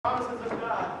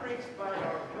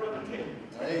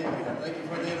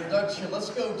introduction, let's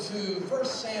go to 1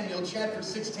 Samuel chapter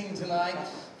 16 tonight.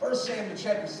 1 Samuel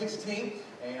chapter 16,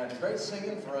 and great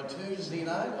singing for a Tuesday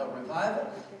night of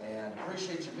revival. And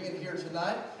appreciate you being here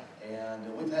tonight.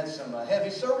 And we've had some heavy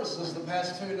services the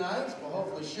past 2 nights. We'll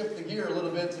hopefully shift the gear a little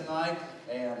bit tonight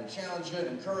and challenge you and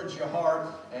encourage your heart.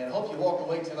 And hope you walk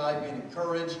away tonight being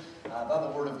encouraged by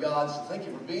the Word of God. So thank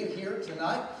you for being here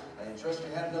tonight. And trust you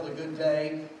had another good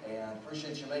day. And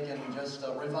appreciate you making just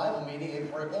a revival meeting a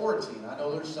priority. And I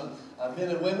know there's some men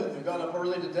and women who've gone up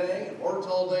early today and worked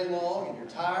all day long. And you're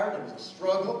tired. It was a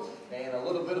struggle and a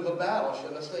little bit of a battle.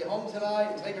 Should I stay home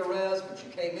tonight and take a rest? But you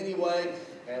came anyway.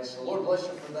 And so the Lord bless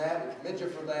you for that. We commend you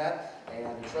for that.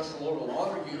 And we trust the Lord will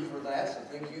honor you for that. So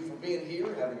thank you for being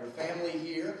here, having your family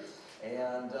here.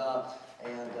 And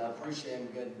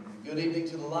appreciate good evening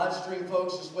to the live stream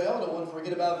folks as well. Don't want to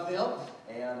forget about them.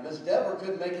 And Miss Deborah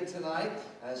couldn't make it tonight.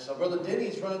 And so Brother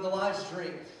Denny's running the live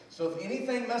stream. So if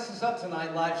anything messes up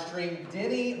tonight, live stream,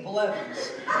 Denny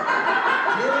Blevins.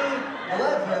 Denny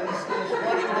Blevins is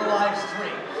running the live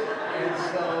stream. And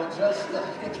so just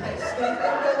in case anything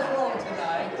goes wrong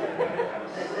tonight,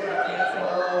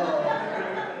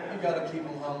 you got to keep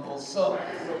them humble. So,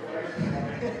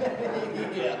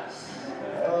 yeah.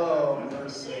 Oh,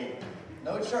 mercy.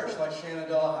 No church like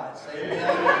Shenandoah Heights. Amen.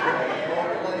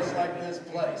 No place like this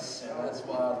place. And that's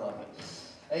why I love it.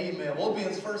 Amen. We'll be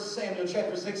in 1 Samuel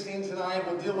chapter 16 tonight.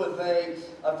 We'll deal with a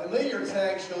familiar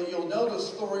text. You'll know the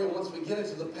story once we get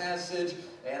into the passage.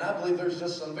 And I believe there's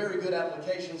just some very good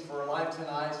applications for our life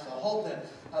tonight. So I hope that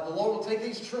the Lord will take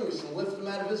these truths and lift them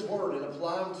out of His Word and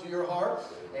apply them to your heart.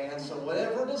 And so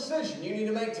whatever decision you need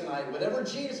to make tonight, whatever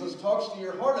Jesus talks to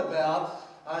your heart about,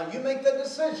 you make that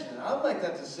decision. I'll make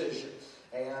that decision.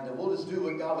 And we'll just do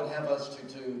what God would have us to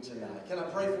do tonight. Can I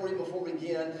pray for you before we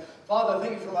begin? Father,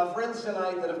 thank you for my friends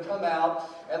tonight that have come out.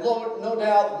 And Lord, no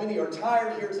doubt many are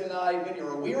tired here tonight. Many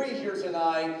are weary here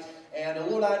tonight. And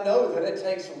Lord, I know that it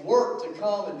takes work to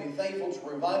come and be faithful to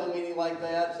a revival meeting like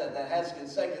that has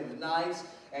consecutive nights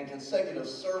and consecutive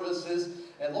services.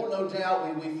 And Lord, no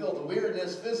doubt we feel the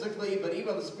weariness physically, but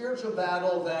even the spiritual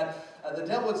battle that the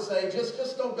devil would say,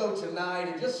 just don't go tonight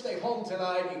and just stay home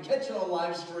tonight. You can catch it on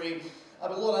live stream.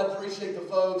 But Lord, I appreciate the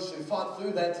folks who fought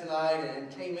through that tonight and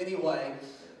came anyway.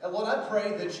 And Lord, I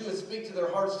pray that you would speak to their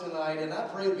hearts tonight, and I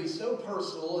pray it would be so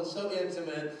personal and so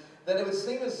intimate that it would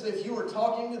seem as if you were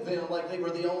talking to them like they were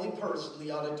the only person in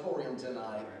the auditorium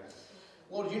tonight.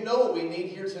 Lord, you know what we need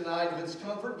here tonight. If it's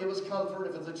comfort, give us comfort.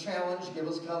 If it's a challenge, give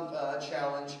us a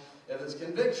challenge. If it's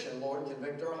conviction, Lord,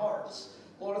 convict our hearts.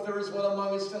 Lord, if there is one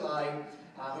among us tonight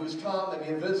who's come,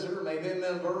 maybe a visitor, maybe a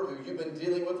member, who you've been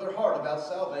dealing with their heart about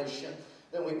salvation,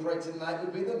 then we pray tonight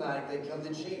would be the night they come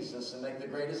to Jesus and make the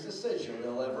greatest decision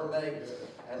they'll ever make.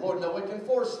 And Lord, no one can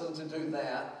force them to do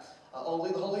that.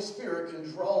 Only the Holy Spirit can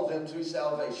draw them to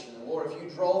salvation. And Lord, if you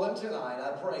draw them tonight,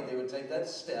 I pray they would take that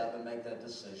step and make that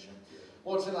decision.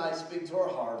 Lord, tonight speak to our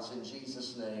hearts. In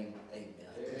Jesus' name, amen.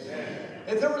 Amen.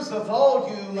 If there was a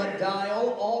volume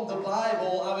dial on the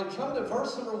Bible, I would come to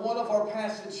verse number 1 of our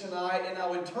passage tonight, and I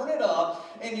would turn it up,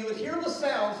 and you would hear the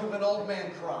sounds of an old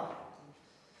man crying.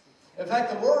 In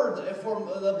fact, the word for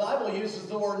the Bible uses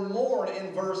the word mourn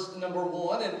in verse number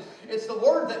 1, and it's the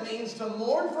word that means to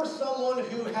mourn for someone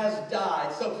who has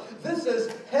died. So this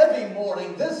is heavy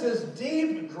mourning. This is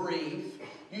deep grief.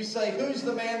 You say, who's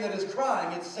the man that is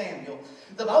crying? It's Samuel.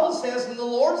 The Bible says, and the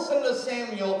Lord said to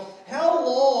Samuel, how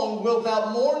long wilt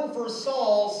thou mourn for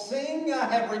Saul, seeing I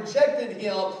have rejected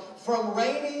him from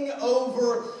reigning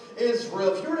over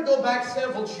Israel? If you were to go back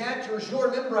several chapters, you'll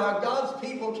remember how God's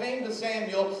people came to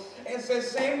Samuel and said,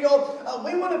 Samuel,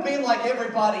 we want to be like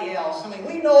everybody else. I mean,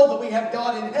 we know that we have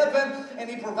God in heaven, and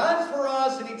He provides for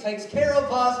us, and He takes care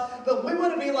of us, but we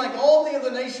want to be like all the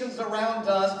other nations around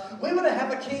us. We want to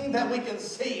have a king that we can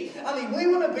see. I mean, we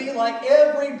want to be like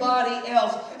everybody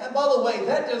else. And by the way,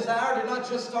 that desire did not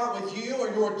just start with you or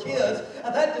your kids.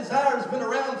 That desire has been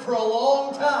around for a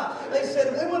long time. They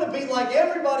said, we want to be like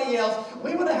everybody else.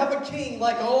 We want to have a king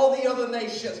like all the other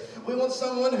nations. We want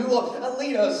someone who will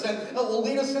lead us and will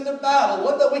lead us into battle,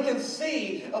 one that we can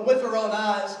see with our own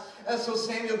eyes. And so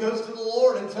Samuel goes to the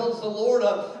Lord and tells the Lord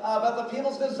about the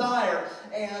people's desire.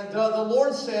 And the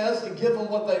Lord says to give them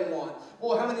what they want.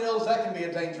 Well, how many knows that can be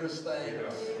a dangerous thing?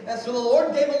 And so the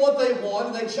Lord gave them what they want.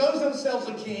 And they chose themselves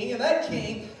a king. And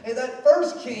that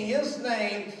first king, his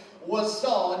name was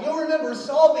Saul. And you'll remember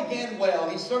Saul began well.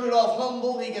 He started off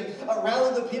humble. He could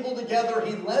rally the people together.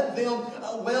 He led them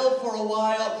well for a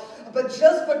while. But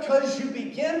just because you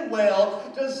begin well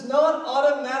does not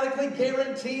automatically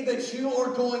guarantee that you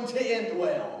are going to end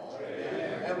well.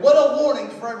 Amen. And what a warning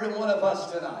for every one of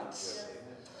us tonight.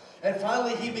 And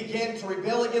finally, he began to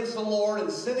rebel against the Lord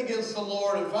and sin against the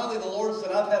Lord. And finally, the Lord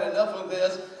said, I've had enough of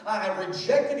this. I have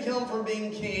rejected him from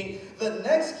being king. The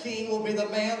next king will be the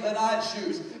man that I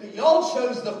choose. Y'all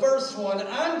chose the first one.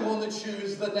 I'm going to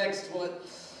choose the next one.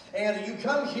 And you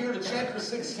come here to chapter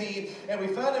 16, and we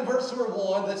find in verse number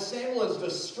 1 that Samuel is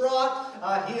distraught.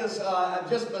 He is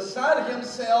just beside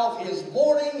himself. He is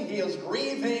mourning. He is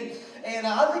grieving. And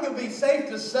I think it would be safe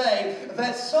to say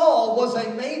that Saul was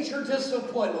a major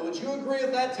disappointment. Would you agree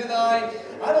with that tonight?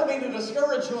 I don't mean to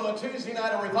discourage you on a Tuesday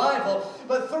night of revival,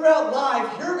 but throughout life,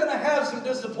 you're going to have some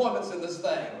disappointments in this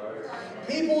thing.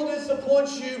 People will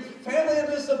disappoint you. Family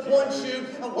will disappoint you.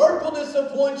 Work will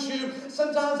disappoint you.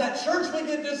 Sometimes at church we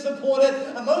get disappointed.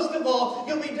 And most of all,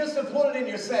 you'll be disappointed in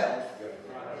yourself.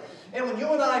 And when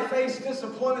you and I face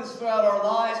disappointments throughout our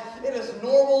lives, it is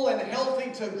normal and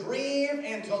healthy to grieve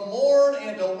and to mourn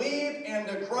and to weep and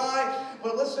to cry.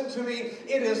 But listen to me,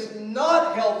 it is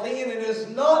not healthy and it is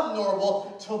not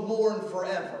normal to mourn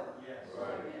forever.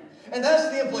 And that's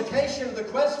the implication of the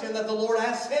question that the Lord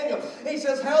asked Samuel. He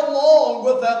says, how long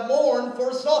will that mourn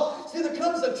for Saul? See, there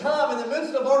comes a time in the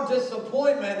midst of our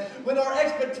disappointment when our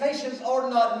expectations are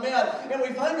not met and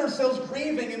we find ourselves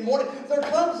grieving and mourning. There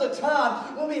comes a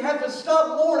time when we have to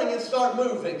stop mourning and start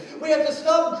moving. We have to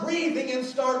stop grieving and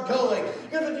start going.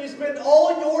 Because if you spend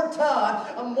all your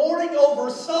time mourning over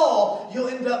Saul, you'll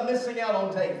end up missing out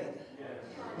on David.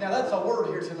 Now, that's a word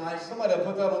here tonight. Somebody will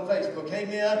put that on Facebook.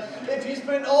 Amen. If you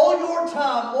spend all your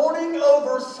time mourning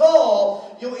over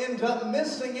Saul, you'll end up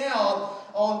missing out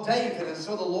on David. And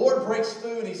so the Lord breaks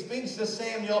through and he speaks to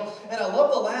Samuel. And I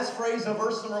love the last phrase of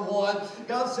verse number 1.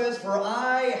 God says, for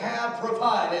I have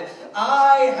provided.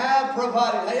 I have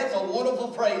provided. Hey, that's a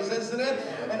wonderful phrase, isn't it?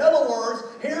 In other words,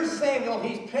 here's Samuel.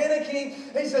 He's panicking.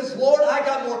 He says, Lord, I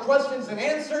got more questions than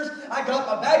answers. I got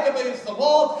my back up against the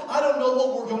wall. I don't know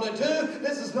what we're going to do.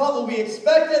 This is not what we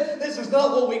expected. This is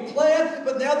not what we planned.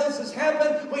 But now this has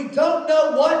happened. We don't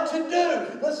know what to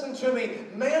do. Listen to me.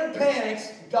 Man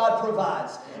panics. God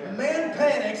provides. Man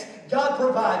panics, God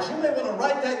provides. You may want to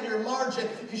write that in your margin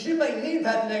because you may need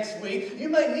that next week. You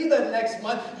may need that next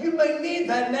month. You may need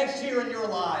that next year in your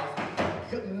life.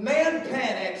 Man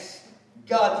panics,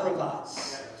 God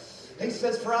provides. He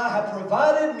says, for I have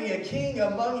provided me a king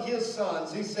among his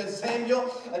sons. He says,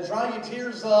 Samuel, dry your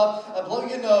tears up, blow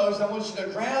your nose. I want you to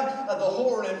grab the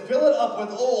horn and fill it up with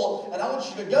oil. And I want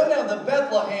you to go down to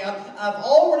Bethlehem. I've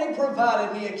already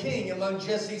provided me a king among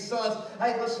Jesse's sons.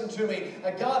 Hey, listen to me.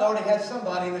 God already had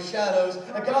somebody in the shadows.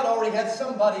 God already had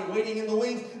somebody waiting in the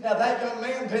wings. Now, that young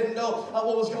man didn't know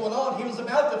what was going on. He was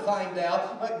about to find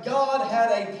out. But God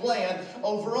had a plan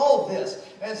over all this.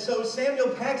 And so Samuel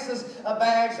packs his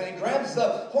bags and he grabs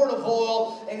the horn of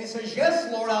oil and he says,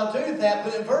 yes, Lord, I'll do that.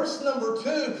 But in verse number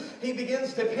 2, he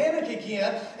begins to panic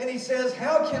again and he says,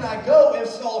 how can I go? If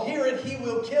Saul hear it, he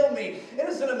will kill me.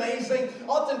 Isn't it amazing?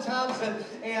 Oftentimes,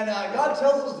 and God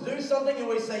tells us to do something and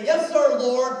we say, yes, sir,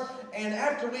 Lord. And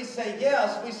after we say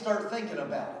yes, we start thinking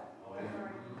about it.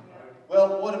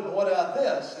 Well, what about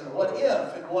this? And what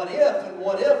if? And what if? And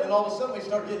what if? And all of a sudden we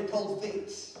start getting cold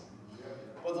feet.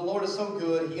 Well, the Lord is so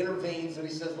good, he intervenes and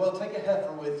he says, well, take a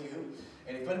heifer with you.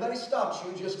 And if anybody stops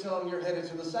you, just tell them you're headed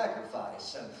to the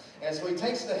sacrifice. And so he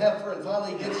takes the heifer and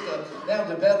finally gets down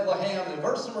to Bethlehem. And in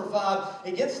verse number 5,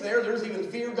 he gets there. There's even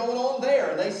fear going on there.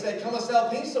 And they said, come us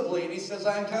out peaceably. And he says,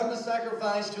 I am come to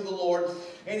sacrifice to the Lord.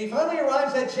 And he finally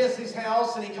arrives at Jesse's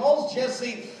house. And he calls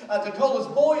Jesse to call his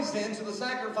boys in to the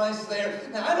sacrifice there.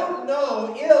 Now, I don't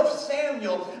know if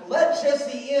Samuel let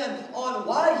Jesse in on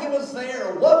why he was there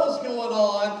or what was going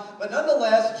on. But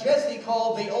nonetheless, Jesse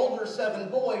called the older 7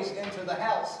 boys into the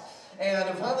house.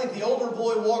 And finally, the older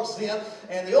boy walks in,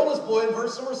 and the oldest boy, in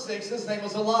verse number 6, his name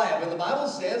was Eliab. And the Bible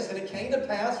says that it came to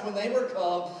pass when they were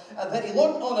come that he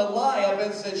looked on Eliab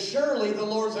and said, surely the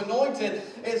Lord's anointed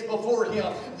is before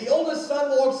him. The oldest son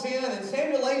walks in, and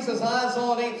Samuel lays his eyes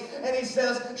on him, and he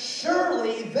says,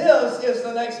 surely this is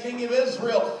the next king of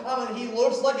Israel. I mean, he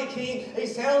looks like a king, he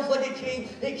sounds like a king,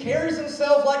 he carries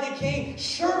himself like a king.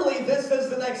 Surely this is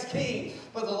the next king.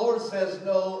 But the Lord says,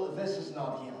 no, this is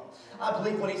not him. I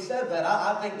believe when he said that,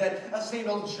 I think that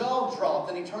Samuel's jaw dropped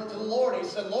and he turned to the Lord and he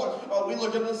said, Lord, are we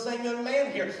looking at the same young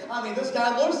man here? I mean, this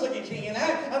guy looks like a king. And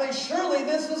I mean, surely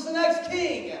this is the next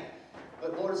king.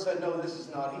 But the Lord said, no, this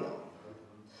is not him.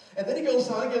 And then he goes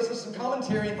on and gives us some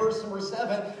commentary in verse number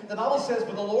 7. The Bible says,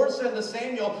 "But the Lord said to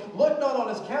Samuel, Look not on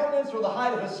his countenance or the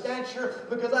height of his stature,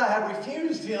 because I have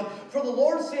refused him. For the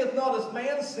Lord seeth not as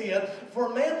man seeth. For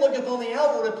man looketh on the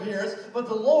outward appearance, but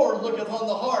the Lord looketh on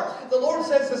the heart." The Lord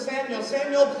says to Samuel,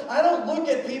 "Samuel, I don't look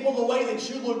at people the way that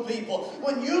you look people.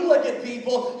 When you look at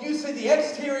people, you see the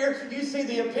exterior, you see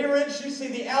the appearance, you see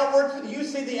the outward, you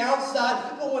see the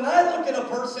outside. But when I look at a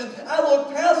person, I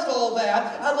look past all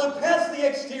that. I look past the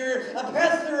exterior,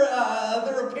 past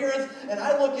their appearance, and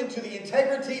I look into the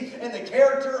integrity and the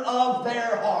character of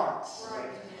their hearts." Right.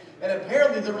 And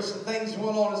apparently there were some things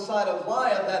going on inside of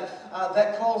Eliab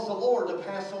that caused the Lord to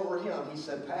pass over him. He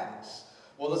said, "Pass."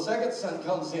 Well, the second son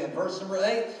comes in. Verse number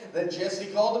 8, "Then Jesse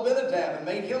called Abinadab and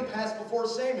made him pass before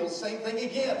Samuel." Same thing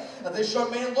again. "This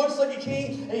young man looks like a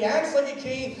king. He acts like a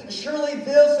king. Surely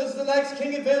this is the next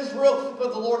king of Israel."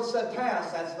 But the Lord said,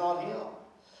 "Pass." That's not him.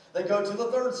 They go to the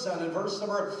third son in verse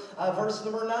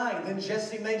number 9. "Then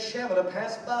Jesse made Shammah to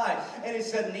pass by, and he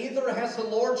said, Neither has the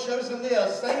Lord chosen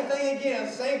this." Same thing again,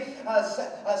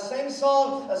 same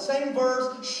song, same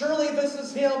verse. "Surely this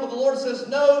is him." But the Lord says,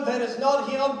 "No, that is not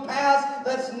him. Pass,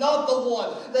 that's not the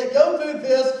one." They go through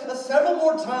this several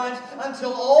more times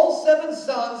until all 7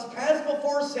 sons pass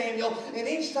before Samuel, and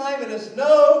each time it is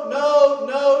no, no,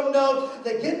 no, no.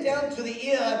 They get down to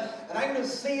the end, and I can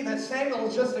see that Samuel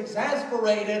is just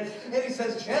exasperated. And he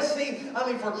says, "Jesse,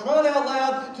 for crying out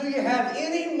loud, do you have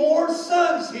any more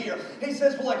sons here?" He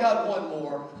says, "Well, I got one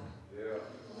more." Yeah.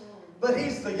 But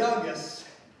he's the youngest.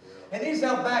 Yeah. And he's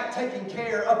out back taking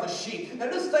care of the sheep. Now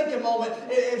just think a moment.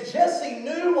 If Jesse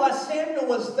knew why Samuel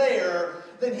was there,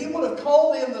 then he would have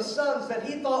called in the sons that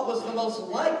he thought was the most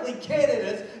likely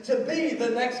candidates to be the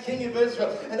next king of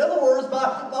Israel. In other words, by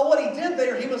what he did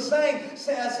there, he was saying,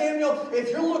 "Samuel,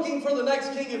 if you're looking for the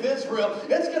next king of Israel,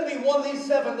 it's going to be one of these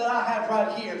 7 that I have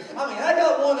right here. I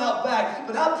got one out back,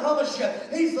 but I promise you,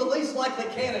 he's the least likely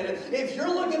candidate. If you're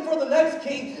looking for the next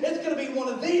king, it's going to be one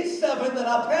of these 7 that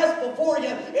I passed before you.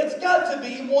 It's got to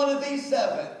be one of these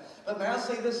 7. But may I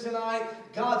say this tonight?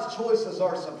 God's choices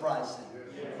are surprising.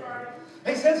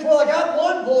 He says, "Well, I got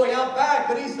one boy out back,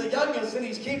 but he's the youngest and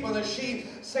he's keeping the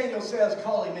sheep." Samuel says,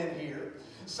 "Call him in here."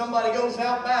 Somebody goes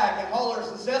out back and hollers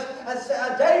and says,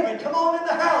 "David, come on in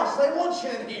the house. They want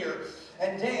you in here."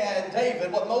 And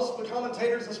David, what most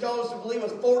commentators and scholars believe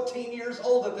was 14 years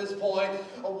old at this point,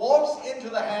 walks into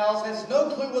the house, has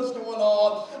no clue what's going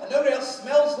on, no doubt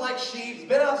smells like sheep, he's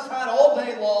been outside all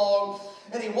day long,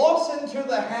 and he walks into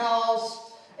the house.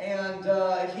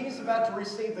 And he's about to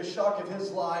receive the shock of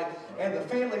his life, and the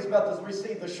family's about to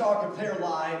receive the shock of their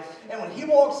life. And when he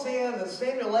walks in and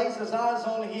Samuel lays his eyes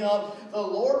on him, the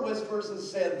Lord whispers and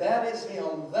said, "That is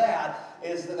him. That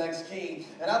is the next king."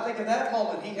 And I think at that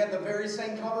moment he had the very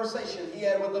same conversation he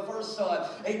had with the first son.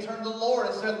 He turned to the Lord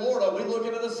and said, "Lord, are we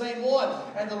looking at the same one?"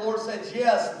 And the Lord said,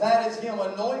 "Yes, that is him.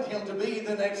 Anoint him to be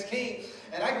the next king."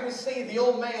 And I can see the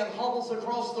old man hobbles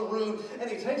across the room, and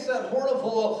he takes that horn of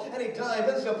oil, and he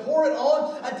begins to pour it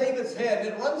on David's head.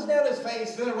 And it runs down his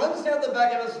face, and it runs down the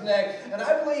back of his neck. And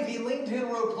I believe he leaned in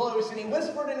real close, and he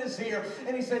whispered in his ear,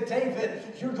 and he said, "David,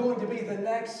 you're going to be the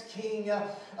next king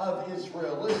of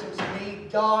Israel." Listen to me,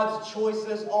 God's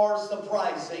choices are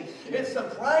surprising. It's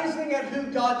surprising at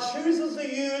who God chooses to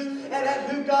use and at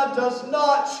who God does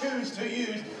not choose to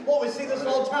use. Well, we see this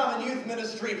all the time in youth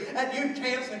ministry, at youth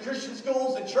camps and Christian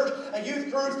schools and church and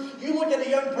youth groups. You look at a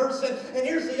young person, and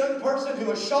here's a young person who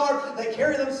is sharp, they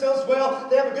carry themselves well,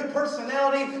 they have a good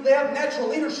personality, they have natural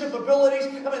leadership abilities,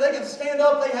 they can stand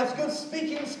up, they have good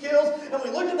speaking skills, and we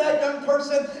look at that young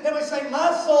person and we say,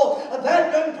 "My soul,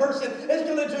 that young person is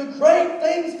going to do great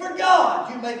things for God."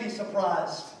 You may be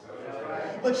surprised.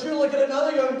 But you look at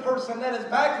another young person that is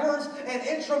backwards and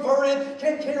introverted,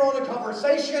 can't carry on a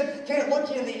conversation, can't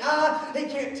look you in the eye, he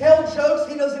can't tell jokes,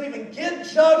 he doesn't even get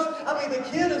jokes. The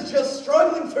kid is just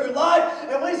struggling through life,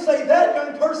 and we say that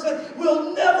young person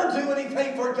will never do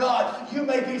anything for God. You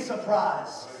may be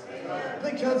surprised.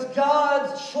 Because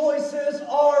God's choices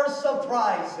are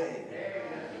surprising.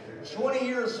 20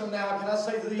 years from now, can I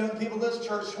say to the young people of this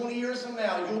church, 20 years from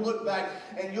now, you'll look back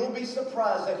and you'll be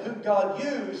surprised at who God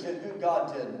used and who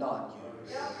God did not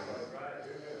use.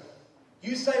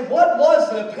 You say, "What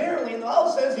was it?" Apparently, and the Bible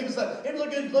says he was a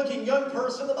good-looking young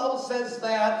person. The Bible says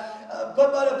that.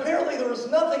 But apparently there was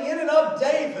nothing in and of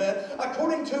David,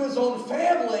 according to his own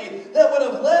family, that would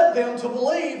have led them to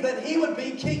believe that he would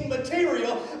be king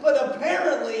material. But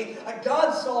apparently,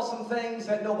 God saw some things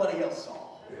that nobody else saw.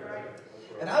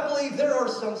 And I believe there are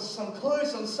some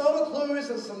clues, some subtle clues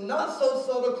and some not so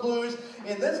subtle clues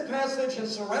in this passage and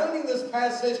surrounding this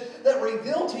passage that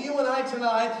reveal to you and I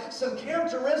tonight some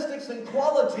characteristics and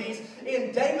qualities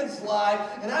in David's life.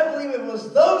 And I believe it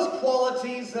was those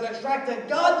qualities that attracted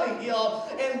God to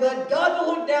him and led God to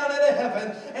look down out of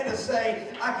heaven and to say,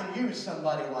 I can use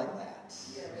somebody like that.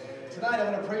 Tonight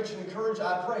I'm going to preach and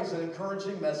I praise an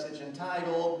encouraging message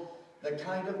entitled, The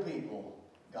Kind of People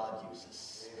God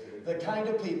Uses. The kind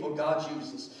of people God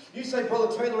uses. You say,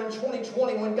 Brother Taylor, in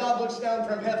 2020, when God looks down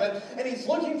from heaven and He's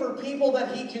looking for people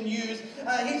that He can use,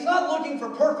 He's not looking for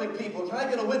perfect people. Can I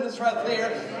get a witness right there?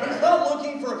 He's not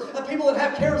looking for people that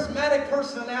have charismatic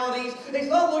personalities. He's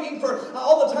not looking for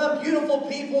all the time beautiful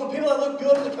people and people that look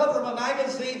good on the cover of a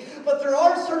magazine. But there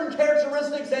are certain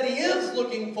characteristics that He is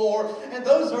looking for, and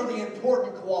those are the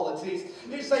important qualities.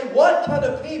 You say, what kind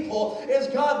of people is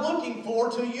God looking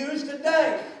for to use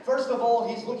today? First of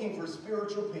all, He's looking for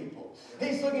spiritual people.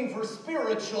 He's looking for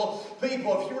spiritual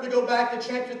people. If you were to go back to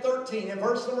chapter 13 and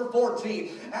verse number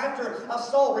 14, after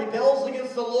Saul rebels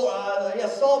against the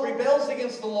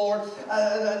Lord,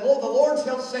 the Lord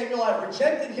tells Samuel, I've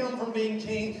rejected him from being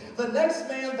king. The next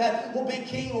man that will be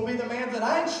king will be the man that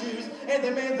I choose. And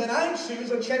the man that I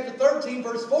choose in chapter 13,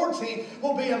 verse 14,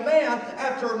 will be a man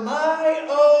after my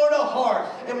own heart.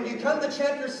 And when you come to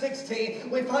chapter 16,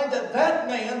 we find that that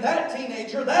man, that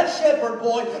teenager, that shepherd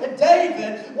boy,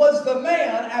 David, was the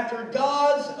man after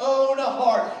God's own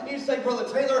heart. You say, Brother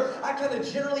Taylor, I kind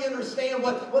of generally understand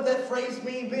what that phrase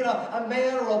means, being a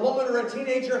man or a woman or a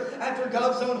teenager after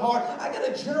God's own heart. I got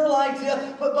a general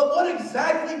idea, but what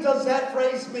exactly does that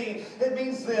phrase mean? It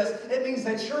means this. It means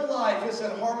that your life is in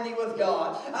harmony with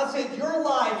God. I said your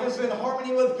life is in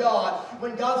harmony with God.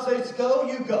 When God says go,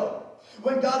 you go.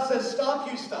 When God says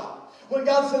stop, you stop. When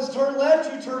God says turn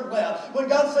left, you turn left. When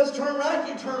God says turn right,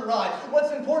 you turn right.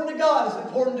 What's important to God is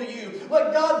important to you.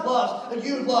 What God loves,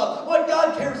 you love. What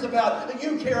God cares about,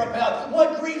 you care about.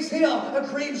 What grieves Him,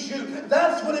 grieves you.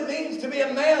 That's what it means to be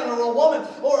a man or a woman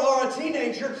or a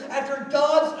teenager after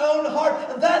God's own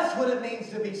heart. That's what it means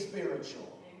to be spiritual.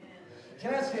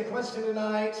 Can I ask you a question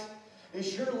tonight?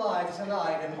 Is your life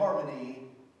tonight in harmony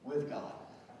with God?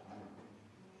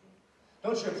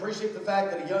 Don't you appreciate the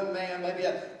fact that a young man, maybe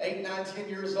at 8, 9, 10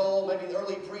 years old, maybe the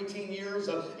early preteen years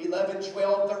of 11,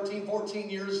 12, 13, 14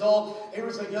 years old, here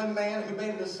was a young man who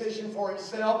made a decision for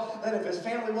himself that if his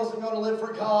family wasn't going to live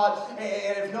for God,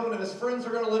 and if none of his friends are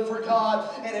going to live for God,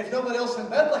 and if nobody else in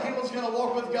Bethlehem was going to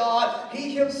walk with God,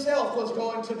 he himself was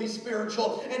going to be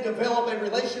spiritual and develop a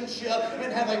relationship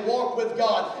and have a walk with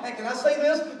God. And can I say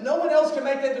this? No one else can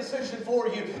make that decision for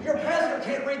you. Your pastor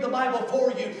can't read the Bible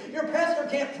for you. Your pastor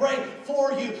can't pray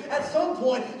for you. At some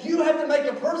point, you have to make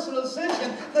a personal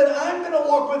decision that I'm going to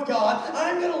walk with God.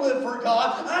 I'm going to live for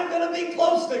God. I'm going to be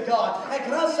close to God. And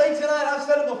can I say tonight, I've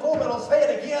said it before, but I'll say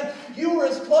it again, you are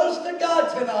as close to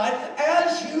God tonight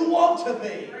as you want to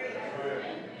be.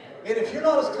 And if you're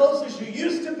not as close as you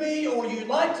used to be or you'd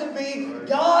like to be,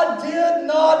 God did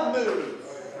not move.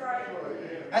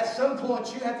 At some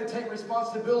point, you have to take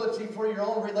responsibility for your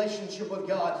own relationship with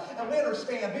God. And we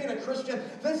understand, being a Christian,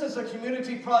 this is a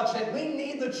community project. We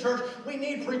need the church. We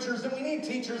need preachers, and we need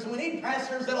teachers, and we need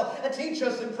pastors that'll teach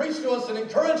us and preach to us and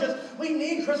encourage us. We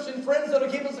need Christian friends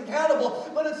that'll keep us accountable.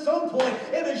 But at some point,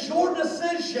 it is your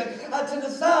decision to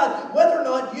decide whether or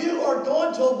not you are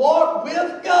going to walk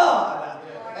with God.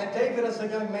 And David, as a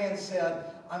young man,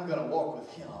 said, I'm going to walk with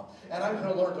Him. And I'm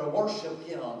going to learn to worship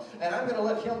Him. And I'm going to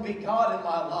let Him be God in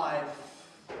my life.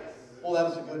 Well, that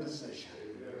was a good decision.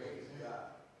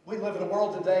 We live in a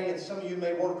world today, and some of you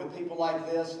may work with people like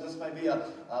this, and this may be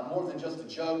more than just a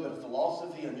joke, but a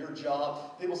philosophy in your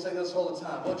job. People say this all the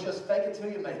time, well, just fake it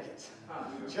till you make it.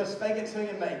 Just fake it till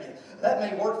you make it. That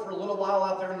may work for a little while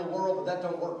out there in the world, but that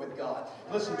don't work with God.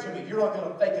 Listen to me, you're not going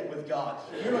to fake it with God.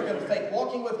 You're not going to fake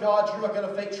walking with God. You're not going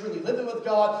to fake truly living with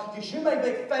God, because you may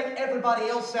fake everybody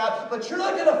else out, but you're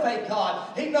not going to fake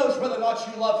God. He knows whether or not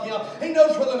you love Him. He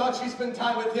knows whether or not you spend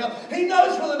time with Him. He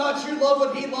knows whether or not you love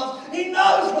what He loves. He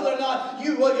knows whether or not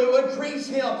what grieves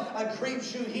Him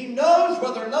grieves you. He knows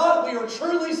whether or not we are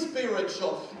truly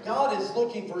spiritual. God is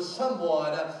looking for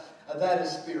someone that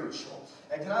is spiritual.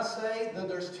 And can I say that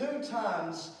there's 2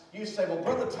 times you say, well,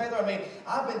 Brother Taylor,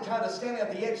 I've been kind of standing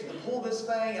at the edge to pull this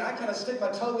thing, and I kind of stick my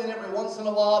toe in every once in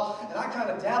a while, and I kind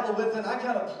of dabble with it, and I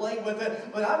kind of play with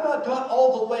it, but I've not got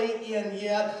all the way in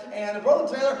yet. And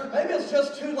Brother Taylor, maybe it's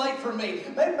just too late for me.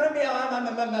 Maybe I'm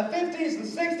in my 50s and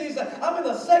 60s. I'm in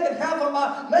the second half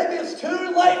of maybe it's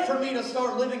too late for me to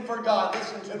start living for God.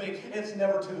 Listen to me, it's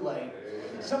never too late.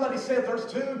 Somebody said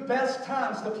there's 2 best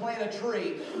times to plant a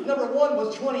tree. Number 1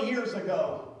 was 20 years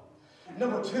ago.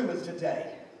 Number two is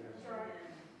today.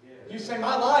 You say,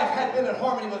 my life hadn't been in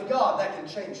harmony with God. That can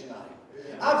change tonight.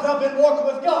 I've not been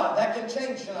walking with God. That can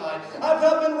change tonight. I've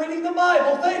not been reading the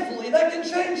Bible faithfully. That can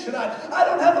change tonight. I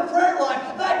don't have a prayer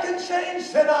life. That can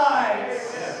change tonight.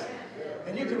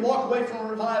 And you can walk away from a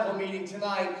revival meeting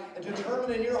tonight and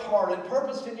determine in your heart and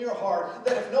purposed in your heart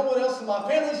that if no one else in my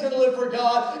family is going to live for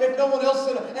God, if no one else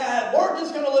at work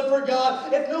is going to live for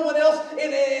God, if no one else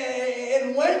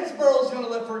in Waynesboro is going to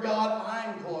live for God,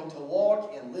 I'm going to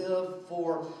walk and live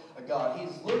for God.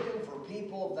 He's looking for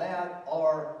people that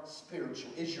are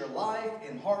spiritual. Is your life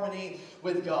in harmony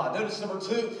with God? Notice number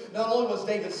two, not only was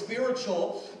David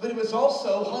spiritual, but he was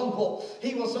also humble.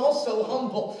 He was also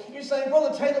humble. You're saying,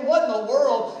 Brother Taylor, what in the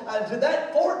world did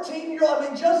that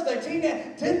 14-year-old, just a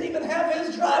teenager, didn't even have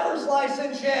his driver's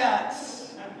license yet?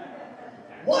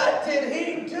 What did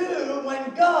he do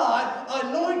when God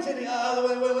anointed,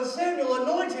 when Samuel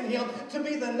anointed him to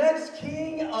be the next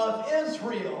king of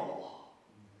Israel?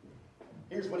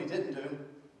 Here's what he didn't do.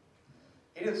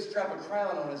 He didn't strap a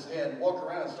crown on his head and walk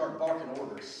around and start barking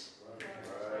orders.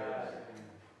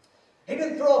 He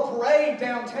didn't throw a parade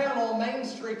downtown on Main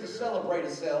Street to celebrate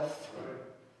himself.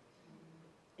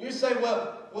 You say,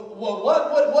 well,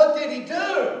 what did he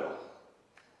do?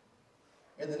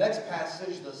 In the next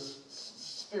passage, the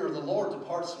Spirit of the Lord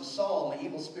departs from Saul, and the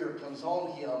evil spirit comes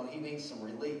on him, and he needs some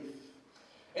relief.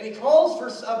 And he calls for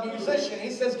a musician. He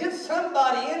says, get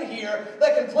somebody in here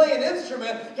that can play an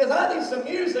instrument because I need some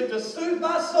music to soothe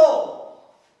my soul.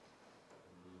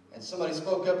 And somebody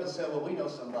spoke up and said, well, we know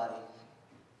somebody.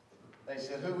 They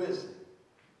said, who is it?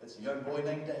 It's a young boy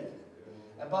named David.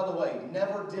 And by the way,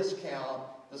 never discount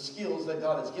the skills that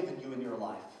God has given you in your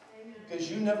life.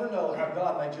 Because you never know how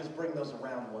God may just bring those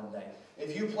around one day.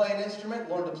 If you play an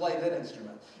instrument, learn to play that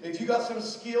instrument. If you got some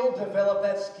skill, develop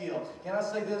that skill. Can I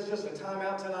say this, just a time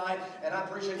out tonight? And I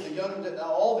appreciate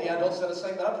all the adults that are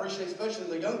saying, but I appreciate especially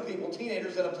the young people,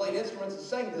 teenagers that have played instruments and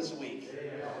sang this week.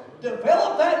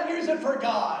 Develop that music for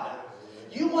God.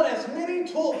 You want as many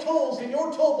tools in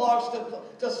your toolbox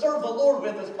to serve the Lord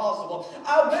with as possible.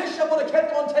 I wish I would have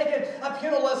kept on taking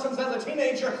piano lessons as a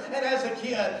teenager and as a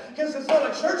kid. Because it's not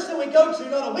a church that we go to,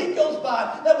 not a week goes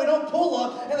by that we don't pull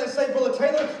up and they say, Brother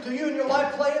Taylor, do you and your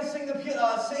wife play and sing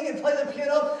and play the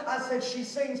piano? I said, she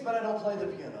sings, but I don't play the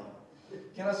piano.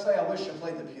 Can I say I wish I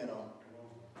played the piano?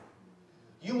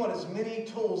 You want as many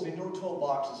tools in your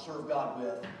toolbox to serve God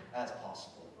with as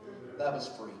possible. That was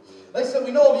free. They said,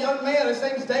 we know of a young man, his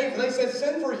name's David. They said,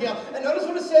 send for him. And notice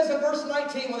what it says in verse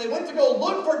 19. When they went to go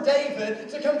look for David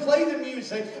to come play the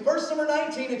music, verse number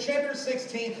 19 in chapter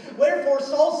 16, wherefore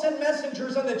Saul sent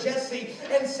messengers unto Jesse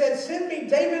and said, send me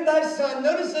David thy son.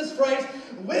 Notice this phrase,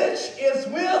 which is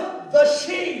with the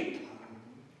sheep.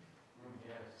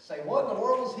 Say, what in the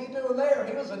world was he doing there?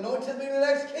 He was anointed to be the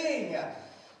next king.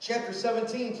 Chapter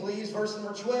 17, please, verse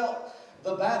number 12.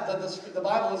 The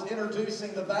Bible is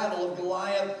introducing the battle of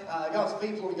Goliath, God's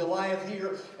people and Goliath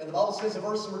here. And the Bible says in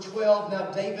verse number 12,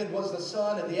 now David was the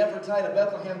son of the Ephrathite of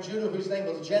Bethlehem, Judah, whose name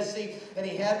was Jesse, and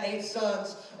he had 8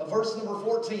 sons. Verse number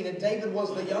 14, and David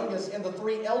was the youngest, and the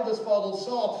 3 eldest followed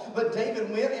Saul. But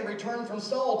David went and returned from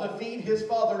Saul to feed his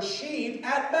father's sheep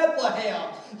at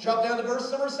Bethlehem. Drop down to verse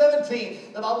number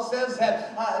 17. The Bible says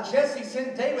that Jesse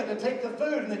sent David to take the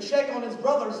food and to check on his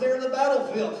brothers there in the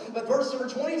battlefield. But verse number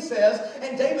 20 says,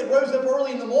 and David rose up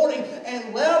early in the morning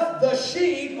and left the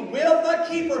sheep with the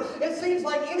keeper. It seems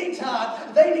like any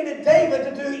time they needed David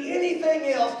to do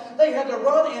anything else, they had to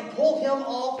run and pull him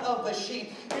off of the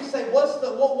sheep. You say, what's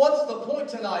the point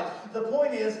tonight? The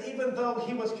point is, even though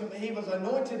he was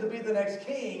anointed to be the next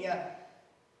king,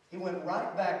 he went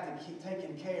right back to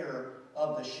taking care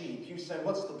of the sheep. You say,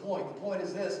 what's the point? The point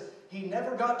is this: he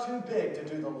never got too big to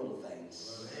do the little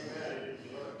things. Amen.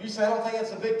 You say, I don't think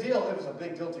it's a big deal. It was a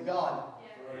big deal to God.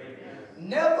 Yeah.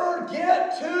 Never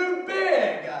get too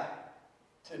big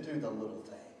to do the little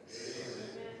things.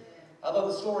 I love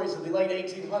the stories of the late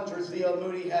 1800s. D.L.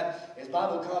 Moody had his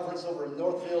Bible conference over in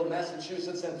Northfield,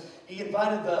 Massachusetts, and he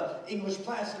invited the English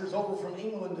pastors over from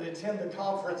England to attend the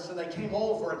conference, and they came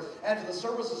over, and after the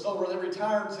service was over, they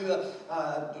retired to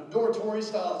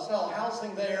dormitory-style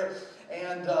housing there,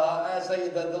 and as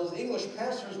those English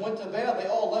pastors went to bed, they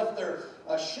all left their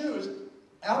shoes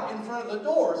out in front of the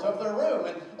doors of their room.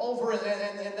 And over in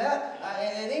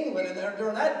England, and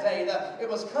during that day, it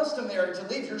was customary to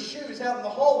leave your shoes out in the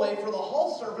hallway for the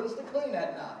hall servants to clean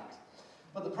at night.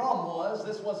 But the problem was,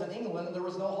 this was in England, and there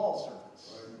was no hall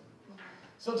servants.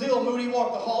 So D.L. Moody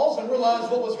walked the halls and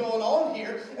realized what was going on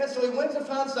here. And so he went to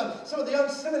find some of the young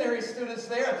seminary students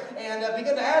there and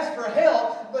began to ask for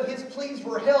help. But his pleas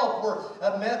for help were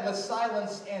met with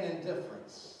silence and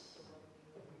indifference.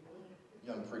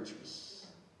 young preachers.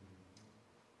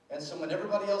 And so when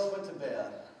everybody else went to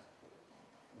bed,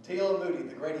 D.L. Moody,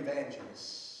 the great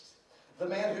evangelist, the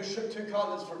man who shook 2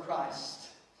 continents for Christ,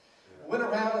 went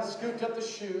around and scooped up the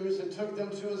shoes and took them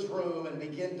to his room and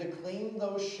began to clean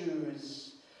those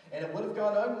shoes. And it would have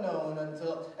gone unknown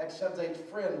except a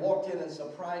friend walked in and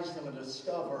surprised him and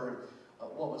discovered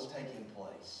what was taking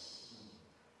place.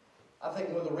 I think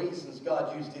one of the reasons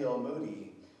God used D.L.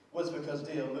 Moody was because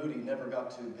D.L. Moody never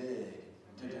got too big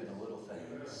to do the little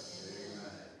things.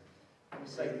 Let me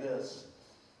say this.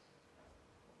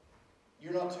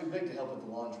 You're not too big to help with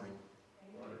the laundry.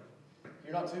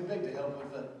 You're not too big to help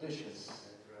with the dishes.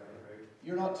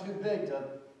 You're not too big to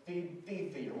feed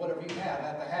Fifi or whatever you have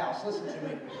at the house. Listen to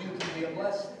me. You can be a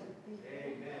blessing.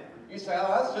 You say,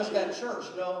 oh, that's just at church.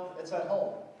 No, it's at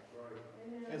home.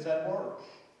 It's at work.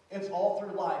 It's all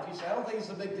through life. You say, I don't think it's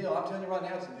a big deal. I'm telling you right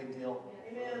now, it's a big deal.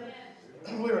 Amen.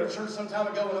 We were at church some time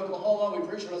ago in Oklahoma. We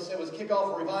preached, it was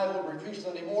kickoff revival. We preached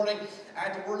Sunday morning.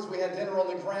 Afterwards, we had dinner on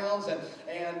the grounds. And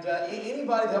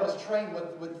anybody that was trained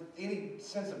with any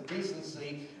sense of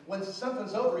decency, when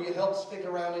something's over, you help stick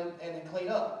around and clean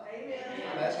up. Amen.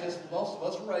 And that's just, most of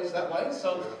us were raised that way.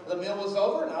 So the meal was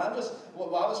over, and I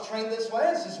was trained this way.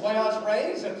 It's the way I was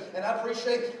raised. And I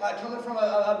appreciate coming from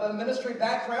a ministry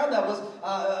background that was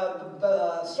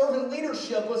servant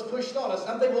leadership was pushed on us.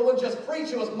 Something we wouldn't just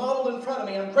preach, it was modeled in front of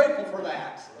me. I'm grateful for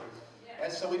that.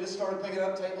 And so we just started picking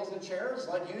up tables and chairs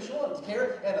like usual.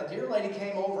 And a dear lady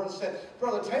came over and said,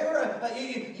 Brother Taylor,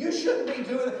 you shouldn't be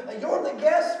doing it. You're the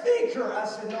guest speaker. I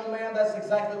said, no, ma'am, that's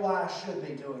exactly why I should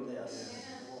be doing this.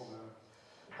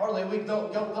 Hardly we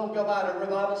don't go by to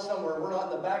revival somewhere. We're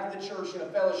not in the back of the church in a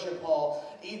fellowship hall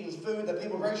eating food that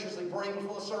people graciously bring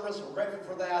before the service. We're grateful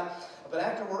for that. But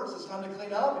afterwards, it's time to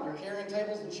clean up, and you're carrying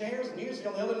tables and chairs. And usually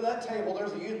on the other end of that table,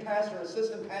 there's a youth pastor, an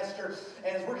assistant pastor.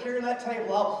 And as we're carrying that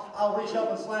table, I'll reach up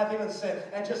and slap him and say,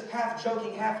 and just half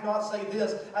joking, half not say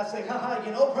this. I say, haha,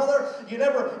 you know, brother, you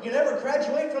never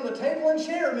graduate from the table and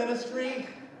chair ministry.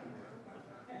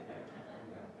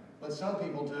 But some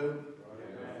people do.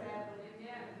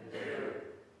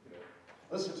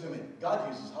 Listen to me. God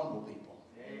uses humble people.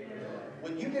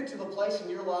 When you get to the place in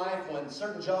your life when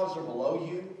certain jobs are below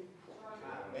you,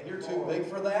 and you're too big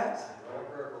for that,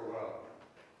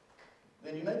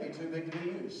 then you may be too big to be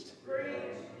used.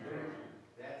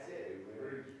 That's it.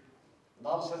 The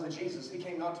Bible says that Jesus, He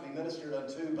came not to be ministered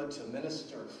unto, but to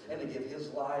minister and to give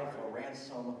His life a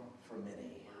ransom for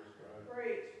many.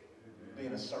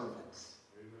 Being a servant.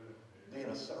 Being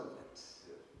a servant.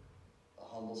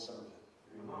 A humble servant.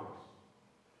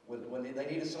 When they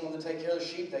needed someone to take care of the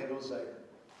sheep, David was there.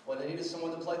 When they needed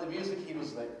someone to play the music, he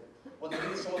was there. When they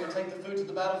needed someone to take the food to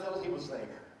the battlefield, he was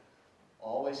there.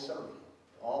 Always serving.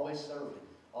 Always serving.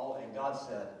 And God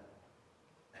said,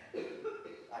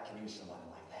 I can use somebody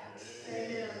like that.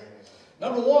 Amen.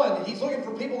 Number one, He's looking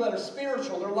for people that are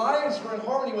spiritual. Their lives are in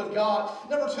harmony with God.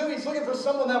 Number two, He's looking for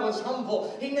someone that was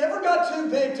humble. He never got too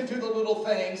big to do the little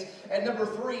things. And number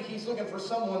three, He's looking for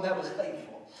someone that was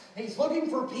faithful. He's looking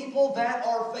for people that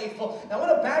are faithful. Now, I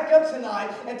want to back up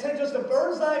tonight and take just a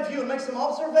bird's eye view and make some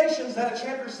observations out of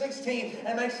chapter 16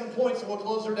 and make some points, and we'll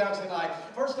close her down tonight.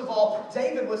 First of all,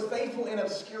 David was faithful in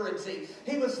obscurity.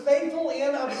 He was faithful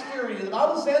in obscurity. The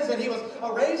Bible says that he was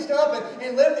raised up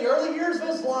and lived the early years of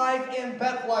his life in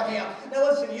Bethlehem. Now,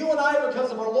 listen, you and I,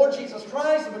 because of our Lord Jesus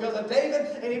Christ and because of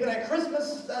David, and even at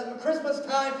Christmas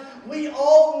time, we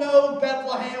all know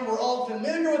Bethlehem. We're all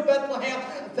familiar with Bethlehem.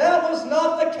 That was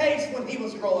not the case when he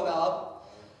was growing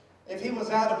up. If he was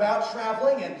out about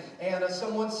traveling and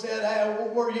someone said, hey,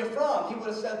 where are you from? He would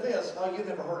have said this, oh, you've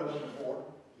never heard of it before.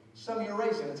 Some of you are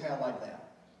raised in a town like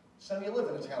that. Some of you live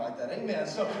in a town like that. Amen.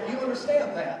 So you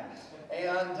understand that.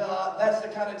 And that's the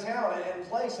kind of town and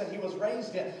place that he was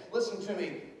raised in. Listen to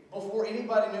me. Before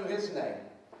anybody knew his name,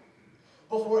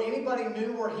 before anybody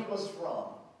knew where he was from,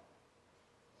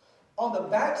 on the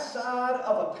backside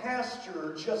of a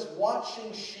pasture, just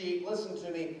watching sheep, listen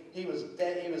to me, he was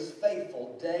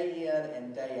faithful day in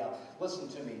and day out. Listen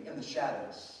to me, in the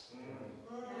shadows.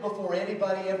 Before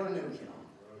anybody ever knew him.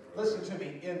 Listen to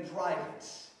me, in private.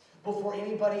 Before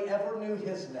anybody ever knew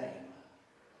his name,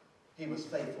 he was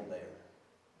faithful there.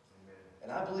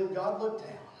 And I believe God looked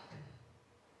down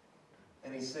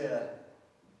and He said,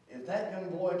 if that young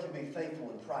boy can be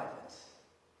faithful in private,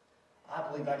 I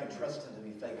believe I can trust him to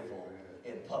be faithful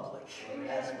in public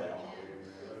as well.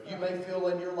 You may feel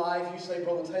in your life, you say,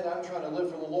 Brother Taylor, I'm trying to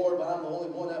live for the Lord, but I'm the only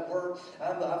one at work.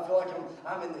 I feel like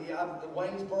I'm in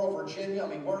Waynesboro, Virginia. I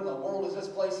mean, where in the world is this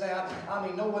place at? I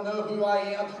mean, no one knows who I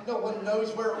am. No one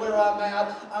knows where I'm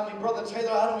at. I mean, Brother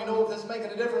Taylor, I don't even know if this is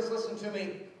making a difference. Listen to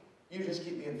me. You just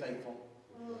keep being faithful.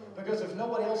 Because if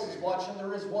nobody else is watching,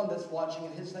 there is one that's watching,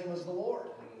 and his name is the Lord.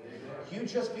 You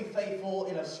just be faithful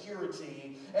in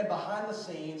obscurity and behind the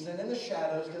scenes and in the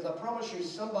shadows, because I promise you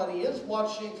somebody is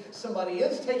watching, somebody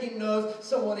is taking notes,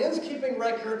 someone is keeping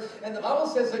record, and the Bible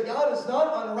says that God is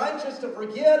not unrighteous to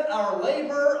forget our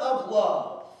labor of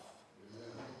love.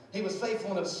 He was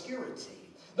faithful in obscurity.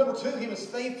 Number two, he was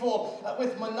faithful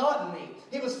with monotony.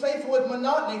 He was faithful with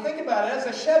monotony. Think about it. As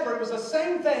a shepherd, it was the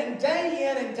same thing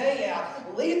day in and day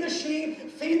out. Lead the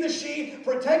sheep, feed the sheep,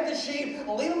 protect the sheep,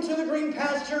 lead them to the green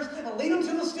pastures, and lead them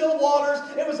to the still waters.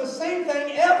 It was the same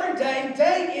thing every day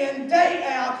in, day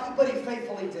out, but he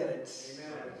faithfully did it.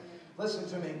 Amen. Listen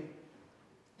to me.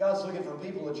 God's looking for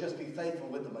people to just be faithful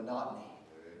with the monotony.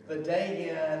 The day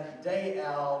in, day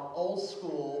out, old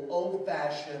school,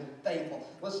 old-fashioned, faithful.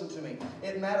 Listen to me.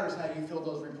 It matters how you fill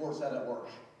those reports out at work.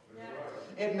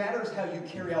 Yeah. It matters how you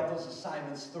carry out those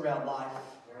assignments throughout life.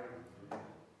 Right.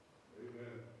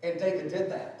 And David did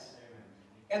that.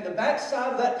 And the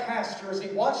backside of that pasture, as he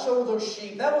watched over those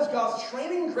sheep, that was God's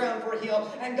training ground for him.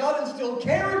 And God instilled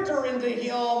character into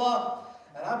him.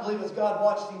 And I believe as God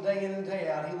watched him day in and day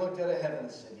out, he looked out of heaven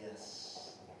and said, yes.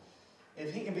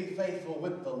 If he can be faithful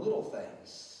with the little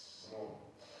things,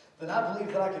 then I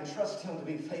believe that I can trust him to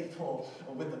be faithful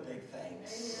with the big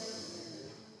things.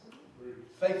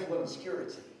 Faithful in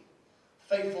obscurity.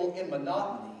 Faithful in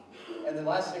monotony. And then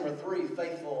lastly, number three,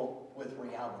 faithful with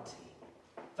reality.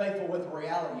 Faithful with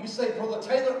reality. You say, Brother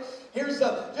Taylor, here's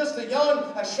just a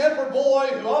young shepherd boy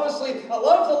who obviously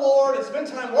loves the Lord and spent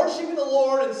time worshiping the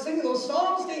Lord and singing those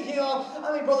songs to him.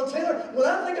 I mean, Brother Taylor, when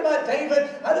I think about David,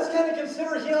 I just kind of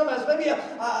consider him as maybe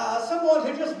someone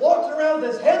who just walked around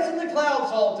with his heads in the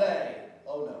clouds all day.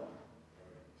 Oh, no.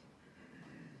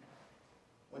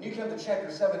 When you come to chapter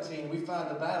 17, we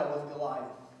find the battle with Goliath.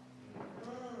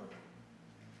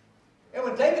 And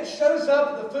when David shows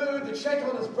up with the food to check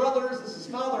on his brothers, as his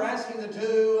father asked him to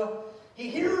do, he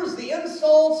hears the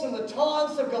insults and the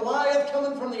taunts of Goliath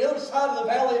coming from the other side of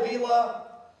the valley of Elah.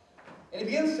 And he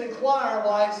begins to inquire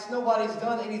why nobody's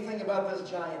done anything about this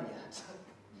giant yet.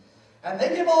 And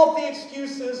they give off the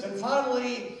excuses, and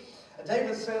finally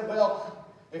David said, well,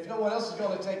 if no one else is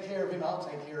going to take care of him, I'll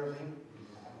take care of him.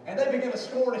 And they begin to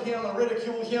scorn him and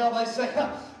ridicule him. They say,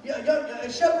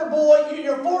 shepherd boy,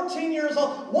 you're 14 years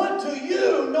old. What do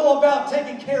you know about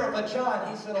taking care of a giant?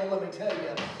 He said, oh, let me tell you.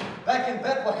 Back in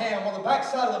Bethlehem, on the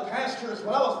backside of the pastures,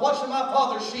 when I was watching my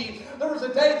father's sheep, there was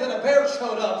a day that a bear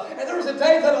showed up. And there was a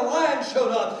day that a lion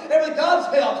showed up. And with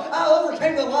God's help, I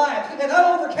overcame the lion. And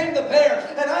I overcame the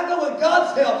bear. And I know with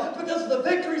God's help, because of the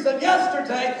victories of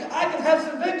yesterday, I can have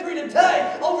some victory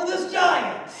today over this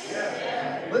giant.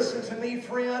 Yeah. Listen to me,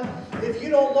 friend. If you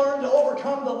don't learn to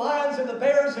overcome the lions and the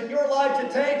bears in your life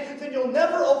today, then you'll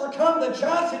never overcome the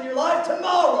giants in your life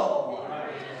tomorrow.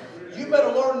 You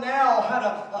better learn now how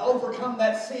to overcome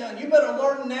that sin. You better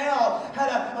learn now how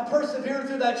to persevere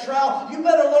through that trial. You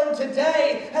better learn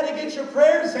today how to get your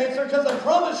prayers answered, because I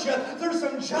promise you, there's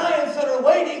some giants that are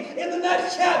waiting in the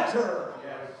next chapter.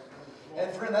 Yes.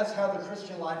 And friend, that's how the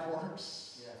Christian life works.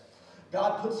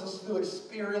 God puts us through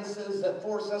experiences that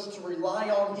force us to rely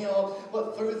on Him,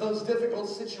 but through those difficult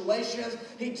situations,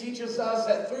 He teaches us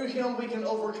that through Him we can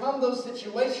overcome those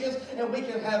situations and we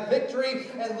can have victory.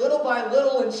 And little by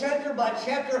little and chapter by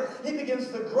chapter, He begins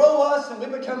to grow us and we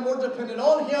become more dependent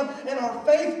on Him and our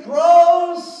faith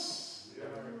grows. Yeah.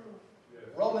 Yeah.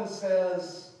 Romans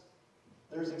says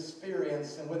there's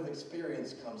experience, and with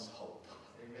experience comes hope.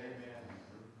 Amen.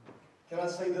 Can I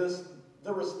say this?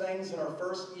 There was things in our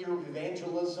first year of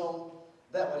evangelism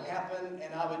that would happen,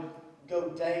 and I would go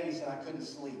days and I couldn't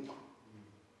sleep.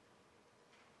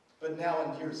 But now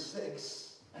in year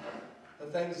 6, the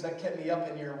things that kept me up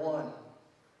in year 1,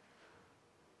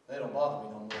 they don't bother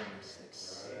me no more in year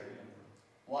 6.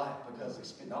 Why?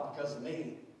 Not because of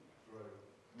me.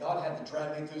 God had to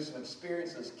drive me through some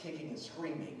experiences, kicking and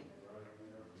screaming.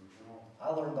 I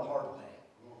learned the hard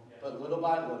way. But little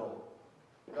by little,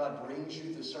 God brings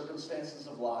you through circumstances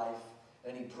of life,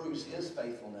 and He proves His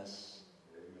faithfulness,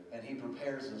 and He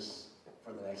prepares us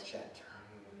for the next chapter.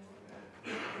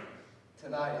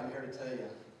 Tonight, I'm here to tell you,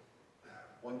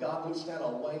 when God looks down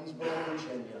on Waynesboro,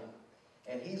 Virginia,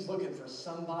 and He's looking for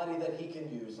somebody that He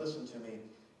can use, listen to me,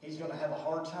 He's going to have a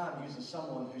hard time using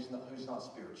someone who's not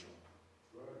spiritual.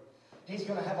 He's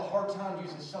going to have a hard time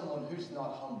using someone who's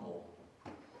not humble.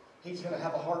 He's going to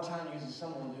have a hard time using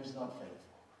someone who's not faithful.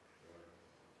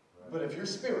 But if you're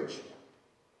spiritual,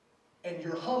 and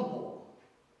you're humble,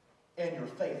 and you're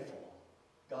faithful,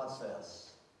 God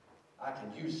says, I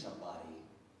can use somebody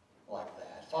like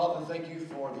that. Father, thank You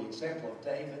for the example of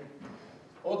David.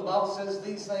 Lord, the Bible says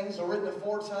these things are written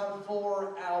aforetime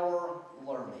for our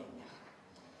learning.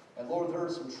 And Lord, there are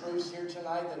some truths here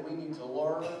tonight that we need to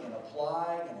learn and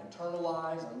apply and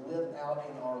internalize and live out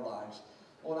in our lives.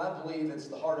 Lord, I believe it's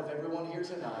the heart of everyone here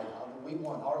tonight. We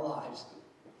want our lives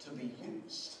to be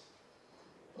used.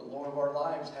 But Lord, our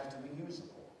lives have to be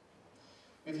usable.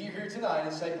 If you're here tonight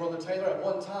and say, Brother Taylor, at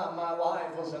one time my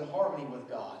life was in harmony with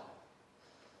God.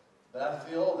 But I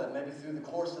feel that maybe through the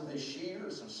course of this year,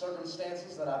 some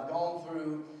circumstances that I've gone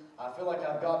through, I feel like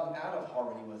I've gotten out of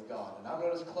harmony with God. And I'm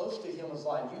not as close to Him as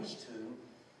I used to.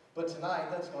 But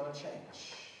tonight, that's going to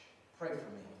change. Pray for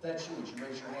me. If that's you, would you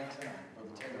raise your hand tonight?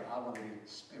 Brother Taylor, I want to be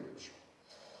spiritual.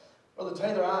 Brother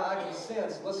Taylor, I can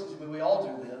sense, listen to me, we all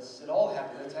do this. It all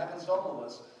happens. It happens to all of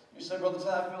us. You say, Brother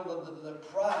Taylor, I feel the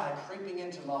pride creeping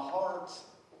into my heart.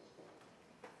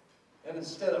 And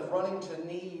instead of running to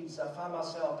needs, I find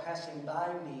myself passing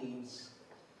by needs.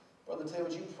 Brother Taylor,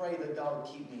 would you pray that God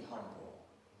would keep me humble?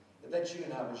 If that's you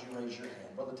now, would you raise your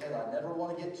hand? Brother Taylor, I never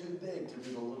want to get too big to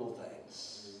do the little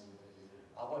things.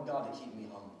 I want God to keep me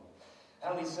humble.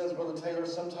 And he says, Brother Taylor,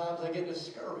 sometimes I get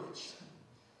discouraged.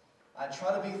 I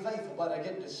try to be faithful, but I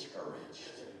get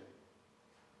discouraged.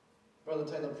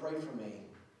 Brother Taylor, pray for me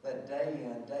that day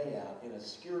in, day out, in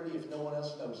obscurity if no one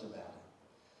else knows about it.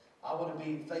 I want to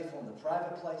be faithful in the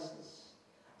private places.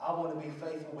 I want to be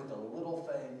faithful with the little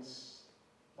things.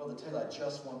 Brother Taylor, I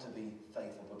just want to be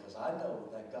faithful because I know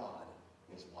that God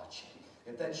is watching.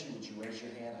 If that's you, would you raise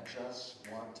your hand? I just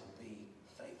want to be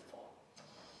faithful.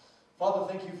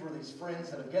 Father, thank you for these friends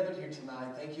that have gathered here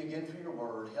tonight. Thank you again for your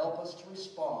word. Help us to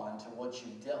respond to what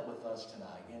you've dealt with us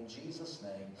tonight. In Jesus'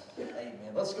 name,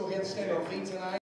 amen. Let's go ahead and stand on our feet tonight.